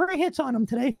put 3 hits on him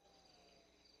today.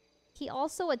 He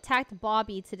also attacked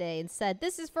Bobby today and said,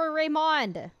 "This is for Ray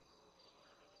Mond."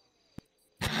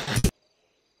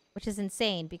 Which is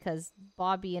insane because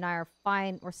Bobby and I are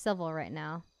fine. We're civil right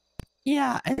now.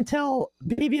 Yeah, until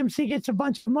BBMC gets a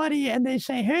bunch of money and they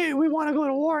say, "Hey, we want to go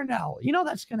to war now." You know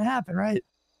that's going to happen, right?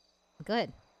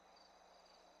 Good.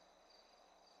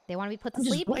 They want to be put to I'm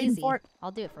just sleep? waiting Easy. for it.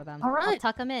 I'll do it for them. All right. I'll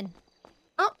tuck them in.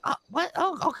 What?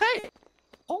 Oh, okay.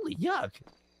 Holy yuck.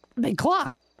 Big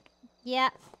clock. Yeah.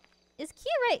 It's cute,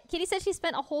 right? Kitty said she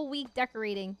spent a whole week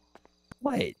decorating.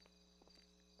 Wait.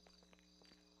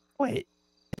 Is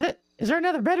there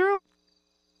another bedroom?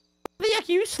 Where the heck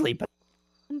are you sleeping?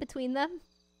 In between them.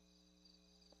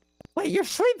 Wait, you're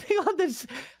sleeping on this...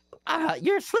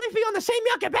 you're sleeping on the same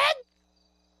yucca bed?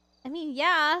 I mean,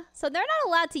 yeah. So they're not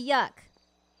allowed to yuck.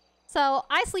 So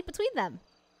I sleep between them.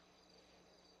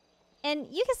 And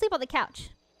you can sleep on the couch.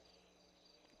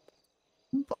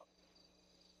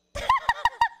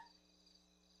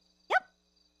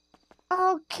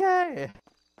 Okay.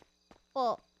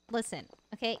 Well, listen,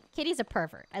 okay? Kitty's a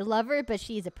pervert. I love her, but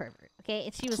she's a pervert, okay?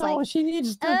 And she was So like, she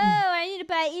needs to... "Oh, I need to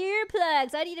buy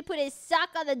earplugs. I need to put a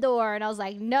sock on the door." And I was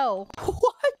like, "No."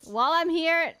 What? While I'm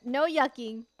here, no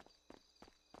yucking.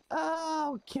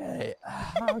 Okay.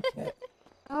 Okay.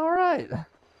 All right.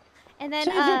 And then,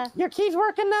 So your key's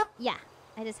working now? yeah.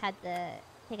 I just had to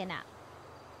take a nap.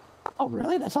 Oh,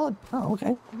 really? That's all? Oh,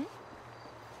 okay. Mhm.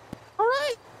 All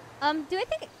right. Do you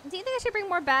think I should bring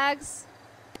more bags?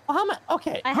 Well, how much?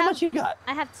 Okay. How much you got?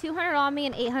 I have 200 on me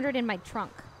and 800 in my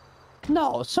trunk.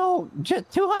 No. So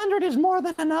 200 is more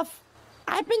than enough.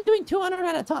 I've been doing 200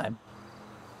 at a time.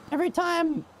 Every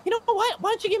time. You know what? Why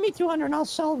don't you give me 200 and I'll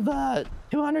sell the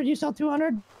 200. You sell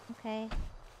 200. Okay.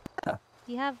 Yeah.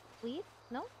 Do you have weed?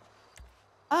 No?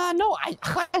 No. I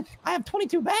have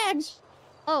 22 bags.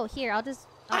 Oh, here. I'll just.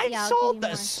 I've yeah, I'll sold give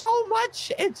you this so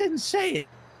much. It's insane.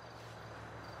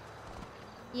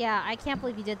 Yeah, I can't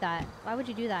believe you did that. Why would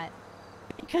you do that?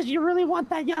 Because you really want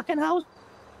that yucking house?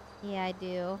 Yeah, I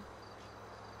do.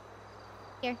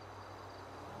 Here.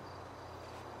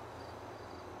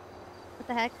 What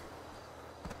the heck?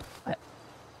 What?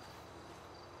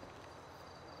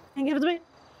 And give it to me.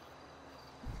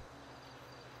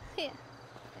 Yeah.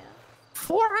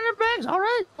 400 bags, all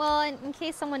right. Well, in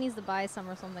case someone needs to buy some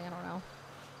or something, I don't know.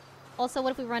 Also,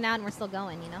 what if we run out and we're still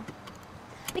going, you know?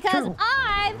 Because True.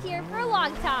 I'm here for a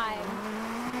long time.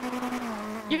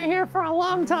 You're here for a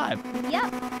long time. Yep.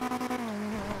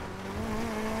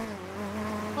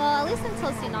 Well, at least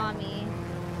until tsunami.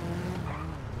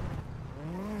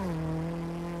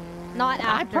 Not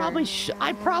after.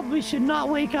 I probably should not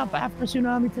wake up after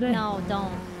tsunami today. No,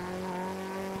 don't.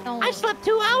 Don't. I slept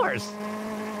 2 hours.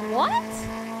 What?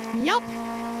 Yup.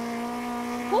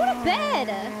 Go to bed.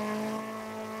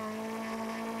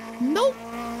 Nope.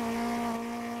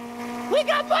 We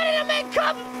got money to make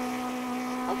cup.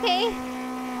 Okay.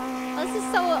 This is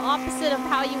so opposite of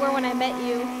how you were when I met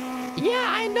you. Yeah,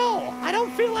 I know. I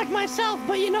don't feel like myself,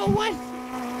 but you know what?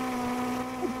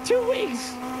 2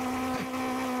 weeks.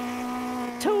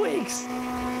 2 weeks. 2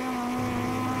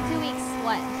 weeks,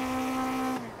 what?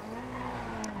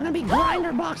 I'm gonna be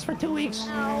grinder box for 2 weeks.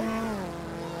 No.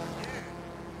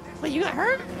 Wait, you got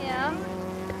hurt? Yeah.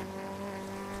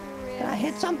 Did I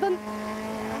hit something?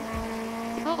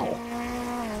 Oh.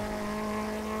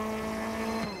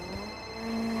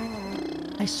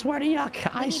 I swear to yuck.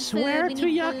 I swear to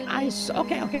yuck.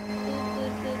 Okay, okay.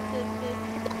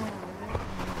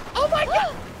 Oh my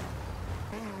god!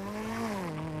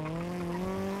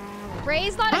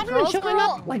 Ray's not a I've been girl's showing girl.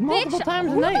 up, like, multiple Bitch,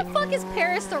 times a who night. the fuck is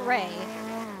Paris to Ray?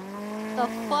 The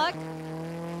fuck?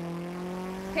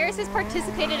 Paris has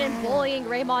participated in bullying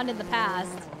Raymond in the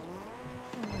past.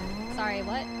 Sorry,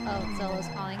 what? Oh, Zolo's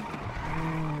calling.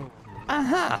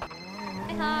 Uh-huh.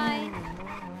 Hi.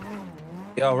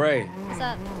 Yo, Ray. What's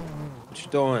up? What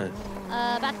you doing?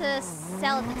 About to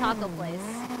sell at the taco place.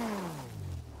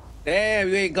 Damn,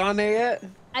 you ain't gone there yet?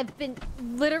 I've been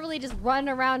literally just running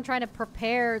around trying to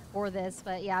prepare for this,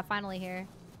 but yeah, finally here.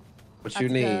 What About you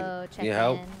to need? go check Need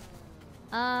help?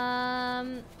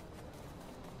 in.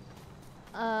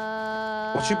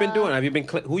 What you been doing? Have you been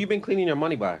who you been cleaning your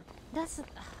money by? That's.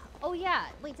 Oh yeah.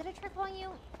 Wait, did I try calling you?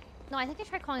 No, I think I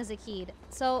tried calling Zakid.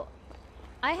 So,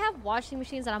 I have washing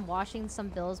machines that I'm washing some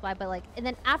bills by, but like, and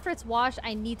then after it's washed,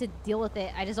 I need to deal with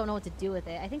it. I just don't know what to do with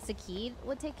it. I think Zakid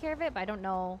would take care of it, but I don't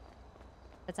know.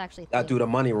 That's actually. I do the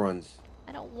money runs.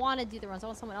 I don't want to do the runs. I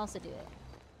want someone else to do it.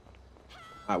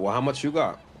 All right, well, how much you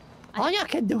got? Oh, yeah, I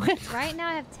can do it. Right now,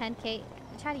 I have 10K.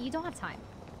 Chatty, you don't have time.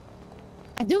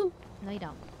 I do. No, you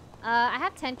don't. I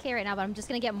have 10K right now, but I'm just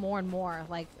gonna get more and more.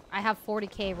 Like, I have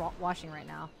 40K washing right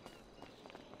now.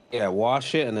 Yeah,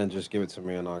 wash it and then just give it to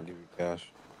me and I'll give you cash.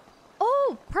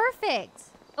 Oh, perfect.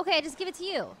 Okay, I just give it to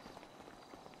you.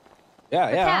 Yeah,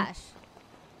 For yeah. cash.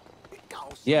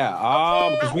 Yeah,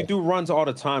 because we do runs all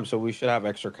the time, so we should have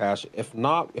extra cash. If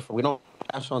not, if we don't have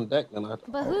cash on deck, then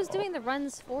But who's doing the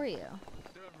runs for you?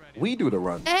 we do the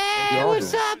runs. Hey,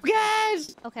 what's up,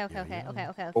 guys? Okay.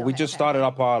 But we just started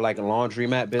up our like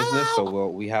laundromat business, so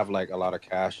we have like a lot of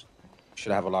cash.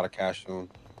 Should have a lot of cash soon.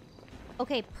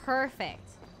 Okay, perfect.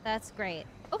 That's great.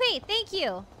 Okay, thank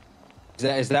you.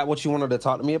 Is that what you wanted to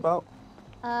talk to me about?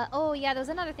 Oh yeah, there was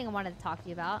another thing I wanted to talk to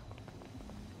you about.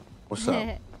 What's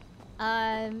up?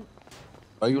 Why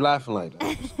are you laughing like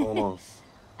that? What's going on?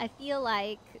 I feel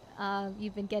like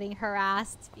you've been getting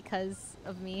harassed because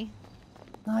of me.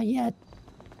 Not yet.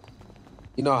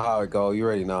 You know how it go. You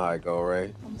already know how it go,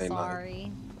 right? I'm ain't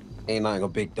sorry. Ain't nothing a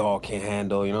big dog can't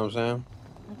handle. You know what I'm saying?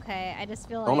 Okay, I just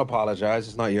feel like. Don't apologize.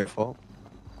 It's not your fault.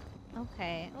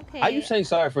 Okay. How you saying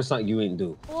sorry for something you ain't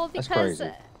do? Well, That's because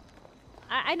crazy.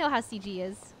 I know how CG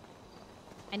is.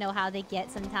 I know how they get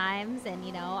sometimes, and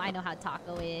you know, I know how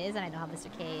Taco is, and I know how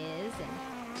Mr. K is, and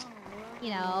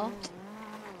you know.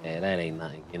 Yeah, that ain't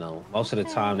nothing. You know, most of the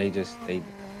time they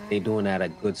doing that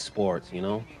at good sports. You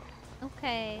know.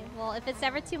 Okay. Well, if it's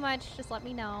ever too much, just let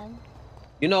me know.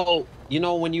 You know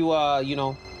when you you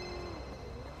know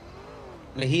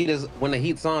when the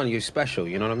heat's on, you're special.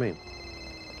 You know what I mean?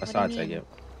 That's how I take it.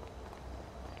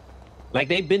 Like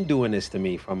they've been doing this to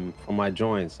me from my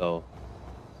join, so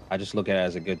I just look at it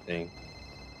as a good thing.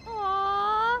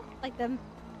 Aww, like them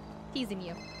teasing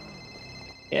you.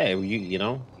 Yeah, you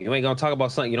know, you ain't gonna talk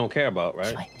about something you don't care about,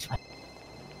 right?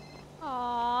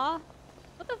 Aww,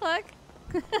 what the fuck?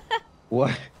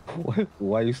 What?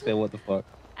 Why you say what the fuck?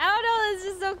 I don't know. It's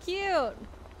just so cute.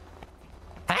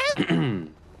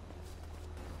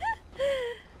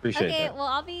 Appreciate okay, that. well,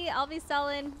 I'll be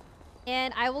selling,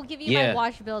 and I will give you Yeah. my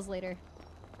wash bills later.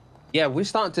 Yeah, we're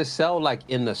starting to sell like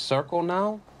in the circle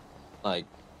now. Like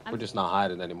we're just not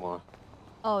hiding anymore.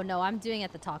 Oh no, I'm doing it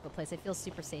at the taco place. I feel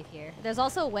super safe here. There's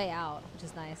also a way out, which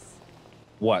is nice.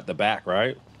 What, the back,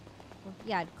 right?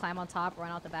 Yeah, I'd climb on top,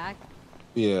 run out the back.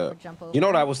 Yeah. Or jump over. You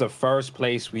know that was the first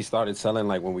place we started selling,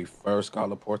 like when we first got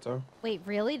Laporta. Wait,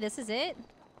 really? This is it?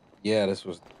 Yeah, this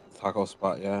was the taco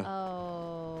spot. Yeah.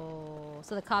 Oh,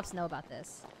 so the cops know about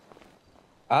this.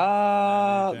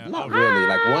 Not really.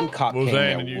 Like one cop What was came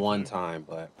that in there the one time,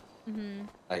 but Mhm.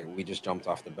 like we just jumped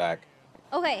off the back.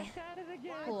 Okay.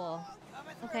 Cool.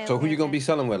 Okay. So who okay, you gonna okay. be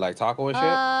selling with, like taco and shit?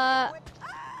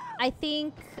 I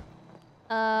think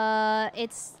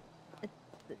it's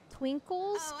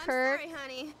Twinkles, Oh, I'm Kirk. sorry,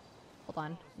 honey. Hold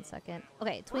on 1 second.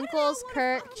 Okay, Twinkles,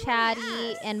 Kirk,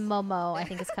 Chatty, and Momo. I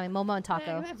think is coming. Momo and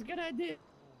Taco. That's a good idea.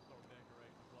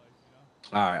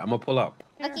 All right, I'm gonna pull up.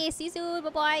 Okay, see you soon. Bye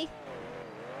bye.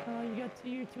 Oh,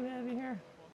 you two heavy here.